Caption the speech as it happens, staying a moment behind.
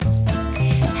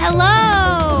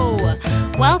Hello!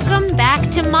 Welcome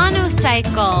back to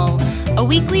Monocycle, a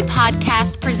weekly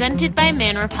podcast presented by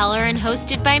Man Repeller and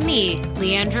hosted by me,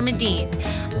 Leandra Medine.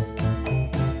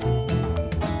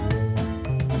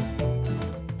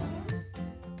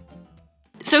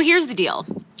 So here's the deal.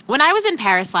 When I was in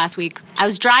Paris last week, I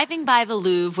was driving by the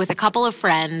Louvre with a couple of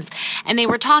friends, and they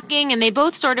were talking, and they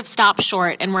both sort of stopped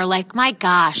short and were like, my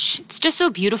gosh, it's just so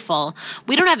beautiful.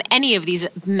 We don't have any of these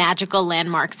magical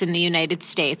landmarks in the United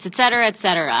States, et cetera, et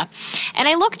cetera. And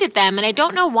I looked at them, and I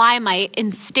don't know why my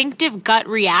instinctive gut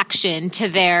reaction to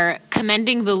their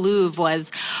commending the Louvre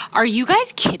was, are you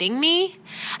guys kidding me?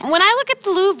 When I look at the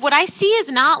Louvre, what I see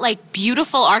is not like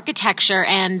beautiful architecture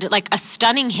and like a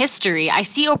stunning history. I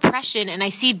see oppression and I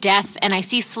see death and I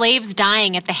see slaves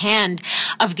dying at the hand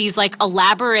of these like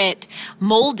elaborate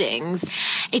moldings.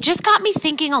 It just got me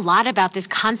thinking a lot about this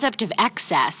concept of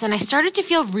excess, and I started to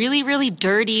feel really, really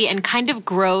dirty and kind of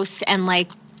gross and like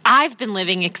I've been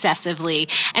living excessively.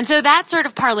 And so that sort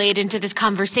of parlayed into this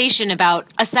conversation about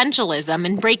essentialism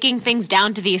and breaking things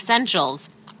down to the essentials.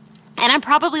 And I'm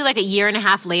probably like a year and a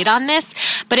half late on this,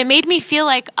 but it made me feel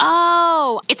like,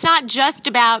 oh, it's not just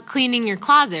about cleaning your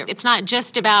closet. It's not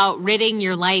just about ridding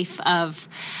your life of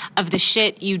the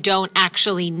shit you don't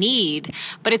actually need,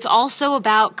 but it's also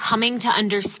about coming to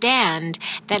understand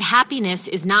that happiness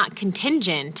is not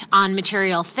contingent on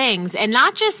material things. And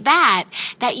not just that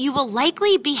you will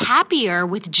likely be happier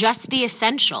with just the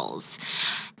essentials.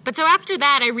 But so after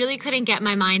that, I really couldn't get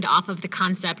my mind off of the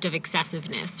concept of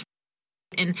excessiveness.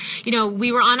 And, you know,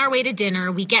 we were on our way to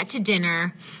dinner. We get to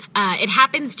dinner. It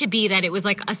happens to be that it was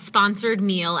like a sponsored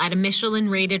meal at a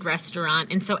Michelin-rated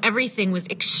restaurant. And so everything was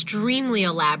extremely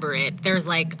elaborate. There's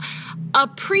like a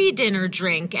pre-dinner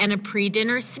drink and a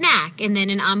pre-dinner snack, and then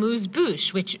an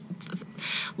amuse-bouche, which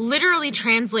literally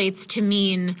translates to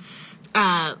mean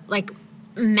like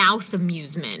mouth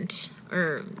amusement.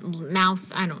 Or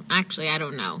mouth, I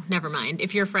don't know. Never mind.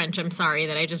 If you're French, I'm sorry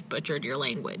that I just butchered your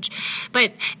language.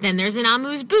 But then there's an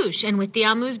amuse-bouche, and with the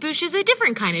amuse-bouche is a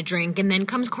different kind of drink, and then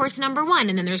comes course number 1,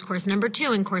 and then there's course number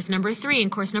 2, and course number 3,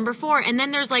 and course number 4, and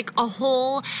then there's like a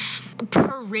whole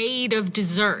parade of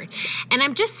desserts. And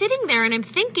I'm just sitting there, and I'm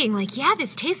thinking, like, yeah,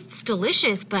 this tastes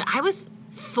delicious, but I was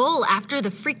full after the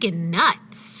freaking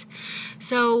nuts.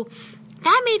 So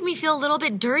that made me feel a little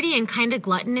bit dirty and kind of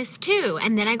gluttonous too.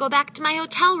 And then I go back to my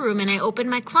hotel room and I open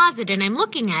my closet and I'm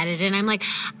looking at it and I'm like,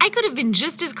 I could have been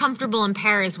just as comfortable in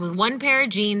Paris with one pair of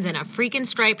jeans and a freaking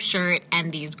striped shirt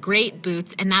and these great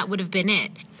boots, and that would have been it.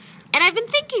 And I've been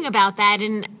thinking about that,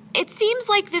 and it seems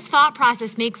like this thought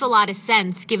process makes a lot of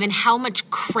sense given how much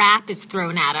crap is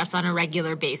thrown at us on a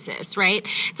regular basis, right?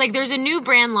 It's like there's a new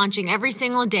brand launching every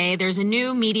single day. There's a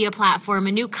new media platform,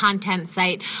 a new content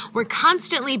site. We're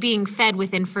constantly being fed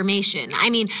with information. I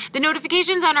mean, the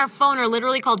notifications on our phone are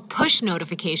literally called push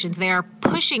notifications. They are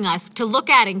pushing us to look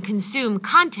at and consume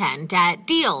content at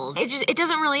deals. It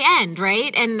doesn't really end,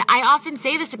 right? And I often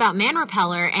say this about Man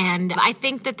Repeller, and I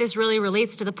think that this really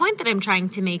relates to the point that I'm trying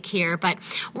to make here, but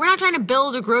we're not trying to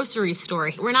build a grocery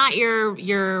store. We're not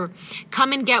your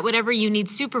come and get whatever you need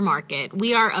supermarket.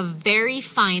 We are a very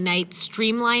finite,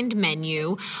 streamlined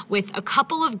menu with a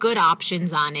couple of good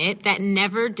options on it that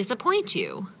never disappoint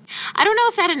you. I don't know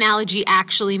if that analogy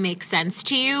actually makes sense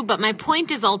to you, but my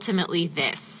point is ultimately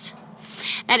this: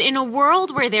 that in a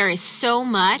world where there is so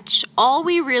much, all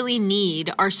we really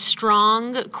need are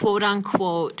strong,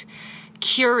 quote-unquote,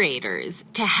 curators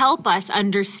to help us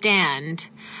understand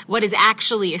what is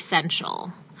actually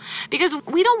essential. Because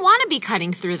we don't want to be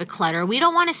cutting through the clutter. We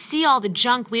don't want to see all the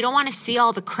junk. We don't want to see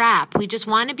all the crap. We just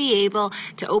want to be able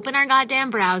to open our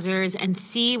goddamn browsers and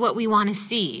see what we want to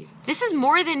see. This is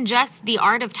more than just the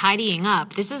art of tidying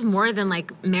up. This is more than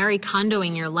like Marie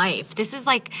Kondoing your life. This is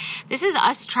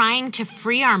us trying to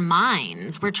free our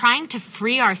minds. We're trying to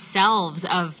free ourselves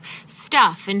of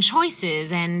stuff and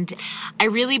choices. And I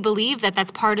really believe that that's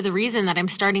part of the reason that I'm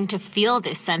starting to feel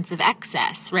this sense of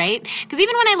excess, right? Because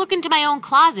even when I look into my own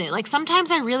closet, like sometimes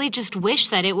I really just wish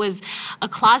that it was a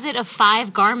closet of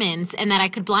 5 garments and that I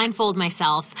could blindfold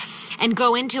myself and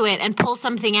go into it and pull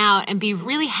something out and be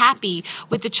really happy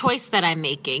with the choice that I'm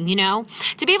making, you know?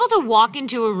 To be able to walk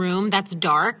into a room that's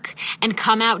dark and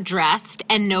come out dressed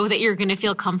and know that you're going to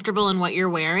feel comfortable in what you're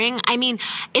wearing. I mean,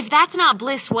 if that's not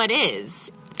bliss, what is?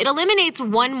 It eliminates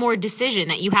one more decision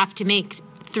that you have to make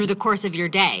through the course of your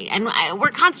day. And we're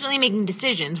constantly making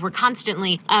decisions. We're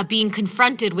constantly being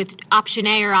confronted with option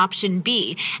A or option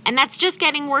B. And that's just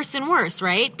getting worse and worse,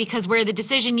 right? Because where the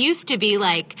decision used to be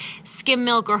like skim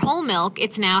milk or whole milk,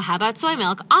 it's now how about soy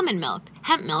milk, almond milk?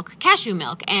 hemp milk, cashew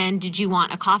milk. And did you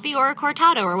want a coffee or a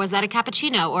cortado, or was that a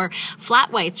cappuccino? Or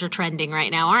flat whites are trending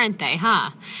right now, aren't they,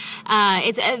 huh?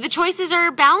 The choices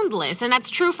are boundless, and that's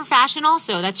true for fashion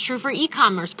also. That's true for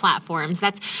e-commerce platforms.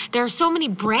 There are so many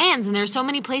brands, and there's so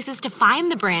many places to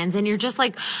find the brands, and you're just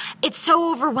like, it's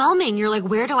so overwhelming. You're like,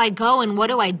 where do I go and what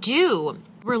do I do?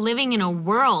 We're living in a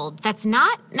world that's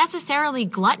not necessarily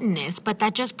gluttonous, but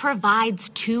that just provides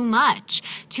too much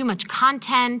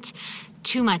content,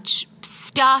 too much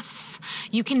stuff.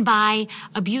 You can buy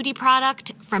a beauty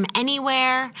product from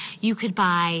anywhere. You could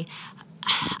buy,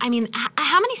 how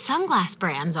many sunglass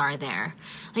brands are there?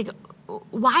 Like,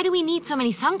 why do we need so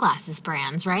many sunglasses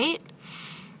brands, right?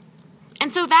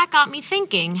 And so that got me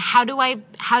thinking, how do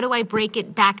I break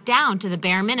it back down to the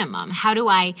bare minimum? How do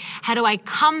I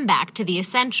come back to the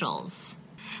essentials?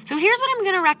 So here's what I'm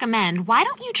going to recommend. Why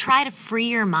don't you try to free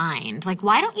your mind? Like,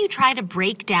 why don't you try to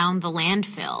break down the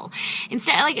landfill?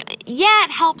 Instead, it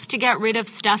helps to get rid of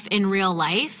stuff in real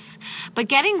life, but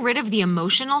getting rid of the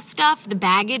emotional stuff, the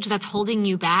baggage that's holding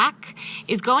you back,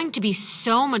 is going to be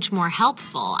so much more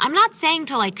helpful. I'm not saying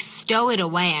to stow it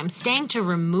away. I'm saying to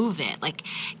remove it.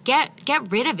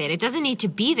 Get rid of it. It doesn't need to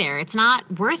be there. It's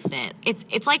not worth it.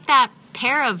 It's like that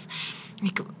pair of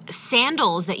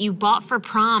sandals that you bought for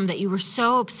prom that you were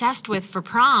so obsessed with for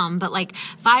prom, but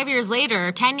 5 years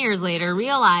later, 10 years later,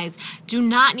 realize do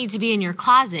not need to be in your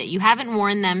closet. You haven't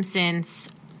worn them since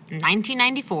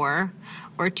 1994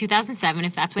 or 2007,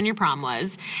 if that's when your prom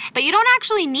was, but you don't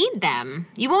actually need them.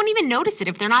 You won't even notice it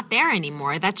if they're not there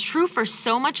anymore. That's true for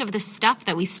so much of the stuff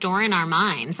that we store in our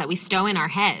minds, that we stow in our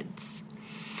heads.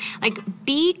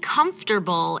 Be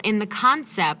comfortable in the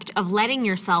concept of letting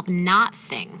yourself not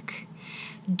think.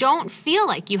 Don't feel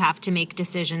like you have to make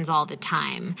decisions all the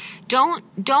time. Don't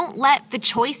let the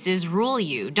choices rule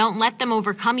you. Don't let them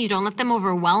overcome you. Don't let them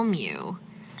overwhelm you.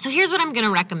 So here's what I'm going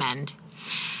to recommend.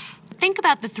 Think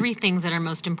about the 3 things that are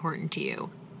most important to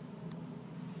you.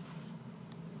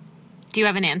 Do you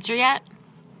have an answer yet?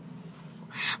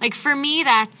 For me,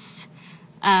 that's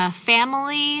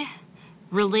family,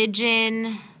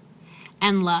 religion,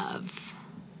 and love.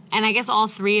 And I guess all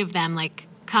 3 of them,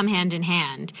 come hand in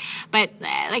hand. But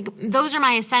those are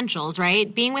my essentials,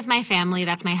 right? Being with my family,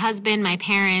 that's my husband, my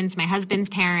parents, my husband's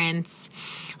parents,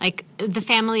 the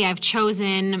family I've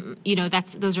chosen,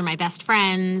 those are my best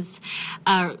friends.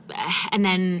 And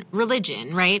then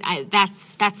religion, right?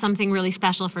 That's something really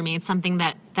special for me. It's something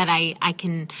that I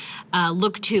can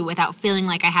look to without feeling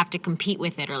like I have to compete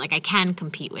with it, or I can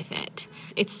compete with it.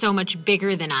 It's so much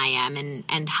bigger than I am,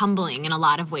 and humbling in a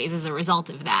lot of ways as a result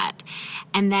of that.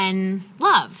 And then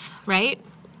love, right?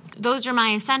 Those are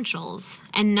my essentials.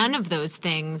 And none of those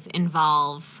things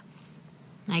involve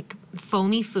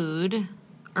foamy food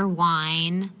or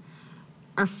wine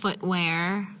or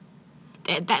footwear.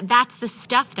 That's the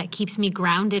stuff that keeps me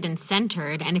grounded and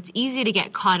centered, and it's easy to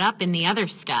get caught up in the other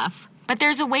stuff. But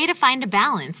there's a way to find a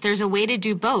balance. There's a way to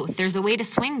do both. There's a way to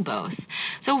swing both.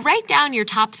 So write down your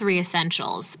top 3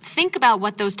 essentials. Think about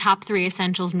what those top 3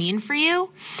 essentials mean for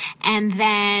you, and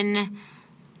then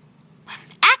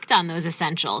act on those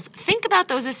essentials. Think about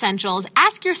those essentials.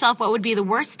 Ask yourself what would be the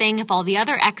worst thing if all the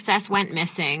other excess went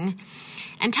missing.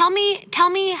 And tell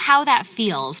me how that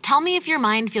feels. Tell me if your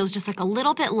mind feels just a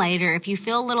little bit lighter, if you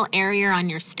feel a little airier on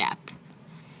your step.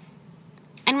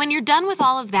 And when you're done with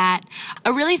all of that,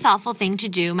 a really thoughtful thing to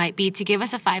do might be to give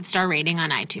us a 5-star rating on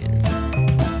iTunes.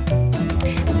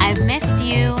 I've missed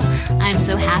you. I'm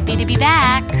so happy to be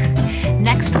back.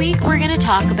 Next week, we're going to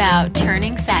talk about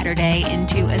turning Saturday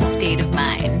into a state of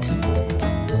mind.